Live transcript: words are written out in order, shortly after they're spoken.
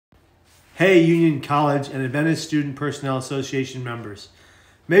Hey, Union College and Adventist Student Personnel Association members.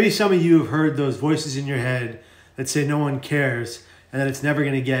 Maybe some of you have heard those voices in your head that say no one cares and that it's never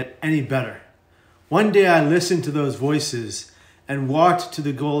going to get any better. One day I listened to those voices and walked to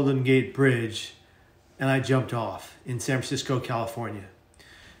the Golden Gate Bridge and I jumped off in San Francisco, California.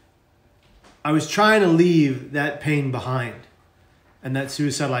 I was trying to leave that pain behind and that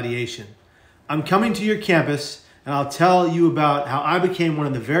suicidal ideation. I'm coming to your campus and I'll tell you about how I became one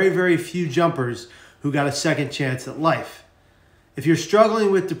of the very, very few jumpers who got a second chance at life. If you're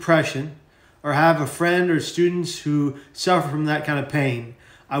struggling with depression or have a friend or students who suffer from that kind of pain,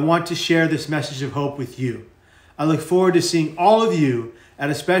 I want to share this message of hope with you. I look forward to seeing all of you at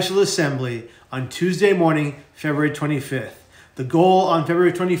a special assembly on Tuesday morning, February 25th. The goal on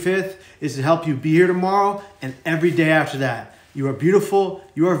February 25th is to help you be here tomorrow and every day after that. You are beautiful,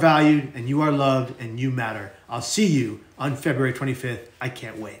 you are valued, and you are loved, and you matter. I'll see you on February 25th. I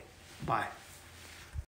can't wait. Bye.